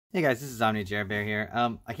Hey guys, this is Omni Bear here.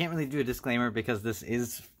 I can't really do a disclaimer because this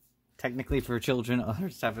is technically for children under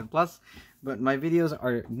 7+, but my videos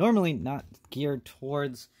are normally not geared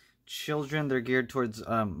towards children. They're geared towards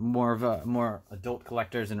more adult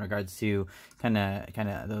collectors in regards to kind of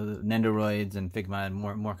the Nendoroids and Figma and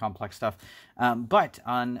more complex stuff. But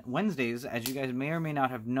on Wednesdays, as you guys may or may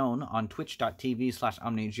not have known, on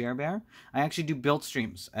twitch.tv/OmniGearBear, I actually do build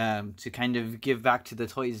streams to kind of give back to the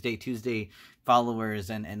Toysday Tuesday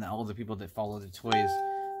followers and all the people that follow the toys.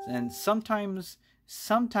 And sometimes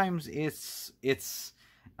it's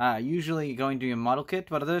usually going to be a model kit,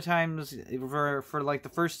 but other times for like the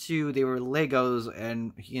first two, they were Legos,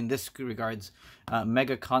 and in this regards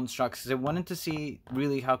Mega Construx. I wanted to see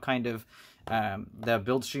really how kind of the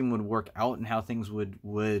build stream would work out and how things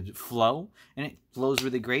would flow, and it flows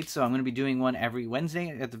really great. So I'm going to be doing one every Wednesday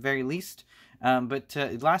at the very least. But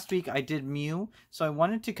last week I did Mew, so I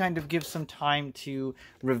wanted to kind of give some time to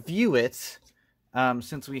review it,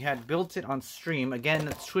 since we had built it on stream. Again,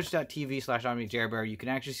 it's twitch.tv/OmniGearBear. You can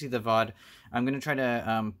actually see the VOD. I'm going to try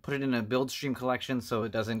to put it in a build stream collection so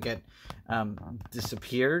it doesn't get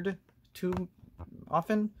disappeared too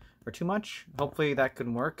often or too much. Hopefully that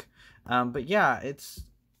could work. But yeah,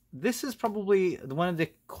 this is probably one of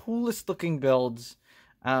the coolest looking builds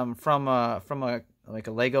from a like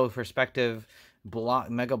a Lego perspective,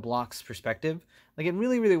 Mega Blocks perspective. Like, it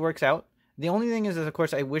really works out. The only thing is, of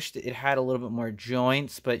course, I wished it had a little bit more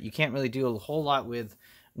joints, but you can't really do a whole lot with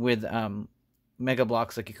Mega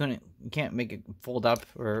Blocks. Like, you can't make it fold up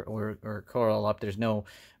or curl up. There's no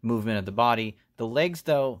movement of the body. The legs,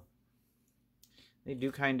 though, they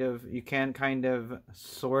do you can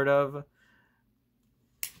sort of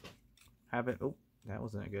have it. Oh, that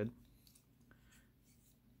wasn't good.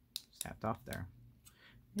 Tapped off there.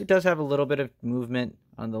 It does have a little bit of movement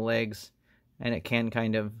on the legs, and it can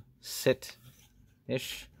kind of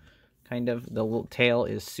sit-ish. Kind of. The little tail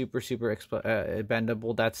is super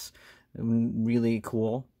bendable. That's really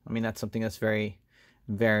cool. I mean, that's something that's very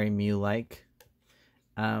Mew-like.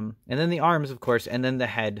 And then the arms, of course, and then the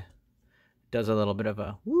head does a little bit of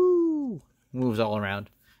a woo, moves all around.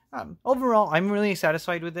 Overall, I'm really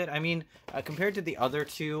satisfied with it. I mean, compared to the other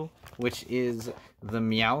two, which is the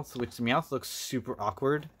Meowth, which the Meowth looks super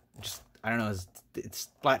awkward. Just, I don't know, its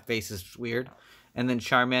flat face is weird. And then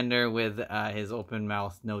Charmander with his open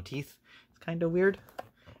mouth, no teeth. It's kind of weird.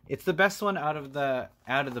 It's the best one out of the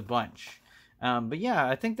bunch. But yeah,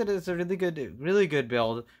 I think that it's a really good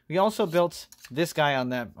build. We also built this guy on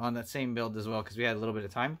that same build as well because we had a little bit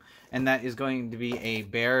of time, and that is going to be a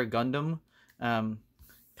Bear Gundam.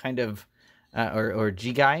 Kind of, or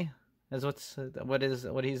G guy, is what I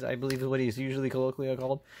believe is what he's usually colloquially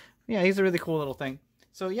called. Yeah, he's a really cool little thing.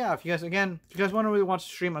 So yeah, if you guys want to really watch the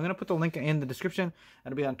stream, I'm gonna put the link in the description.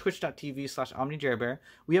 It'll be on twitch.tv/OmniGearBear.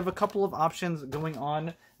 We have a couple of options going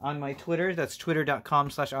on my Twitter. That's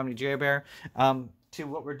twitter.com/OmniGearBear. To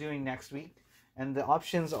what we're doing next week, and the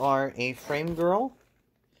options are a frame girl,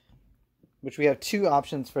 which we have two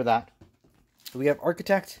options for that. We have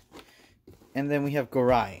Architect. And then we have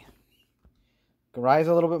Gorai. Gorai is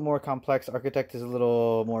a little bit more complex. Architect is a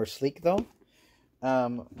little more sleek, though.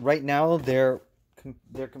 Right now, they're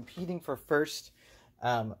competing for first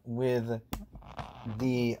with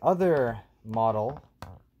the other model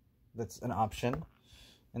that's an option.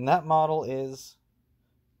 And that model is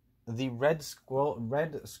the Red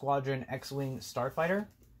Squadron X-Wing Starfighter,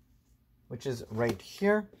 which is right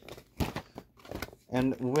here.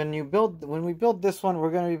 And when we build this one,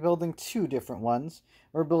 we're going to be building two different ones.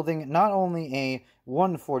 We're building not only a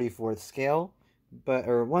 1/44th scale,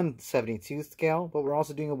 or 1/72th scale, but we're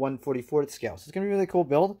also doing a 1/44th scale. So it's going to be a really cool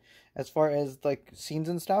build as far as like scenes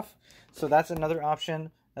and stuff. So that's another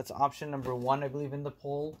option. That's option number 1, I believe, in the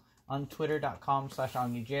poll on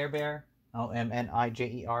twitter.com/OmniGearBear.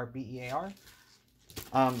 OMNIJERBEAR.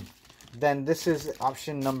 Then this is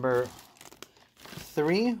option number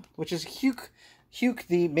 3, which is Huke,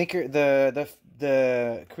 the maker,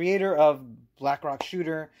 the creator of Blackrock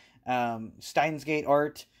Shooter, Steins Gate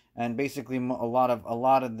art, and basically a lot of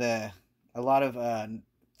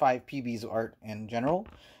 5PB's art in general.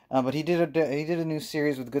 But he did a new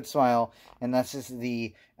series with Good Smile, and that's just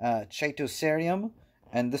the Chaetosarium,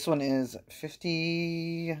 and this one is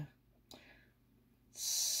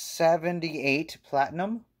 5078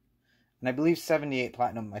 platinum. And I believe 78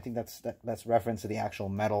 platinum. I think that's reference to the actual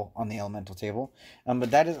metal on the elemental table.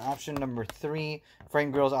 But that is option number 3.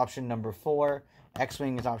 Frame Girl is option number 4.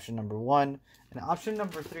 X-Wing is option number 1. And option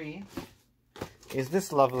number 3 is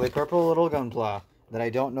this lovely purple little Gunpla that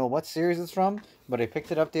I don't know what series it's from, but I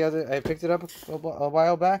picked it up a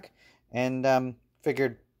while back, and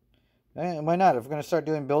figured Why not? If we're gonna start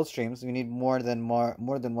doing build streams, we need more than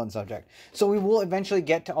one subject. So we will eventually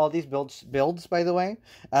get to all these builds. By the way,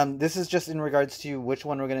 this is just in regards to which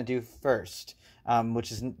one we're gonna do first.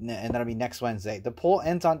 Which is, and that'll be next Wednesday. The poll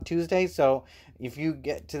ends on Tuesday, so if you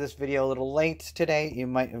get to this video a little late today, you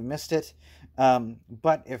might have missed it.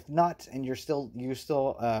 But if not, and you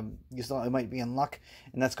might be in luck,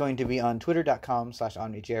 and that's going to be on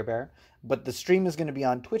twitter.com/OmniJairBear. But the stream is going to be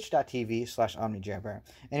on twitch.tv/OmniJairBear.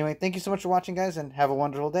 Anyway, thank you so much for watching, guys, and have a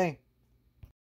wonderful day.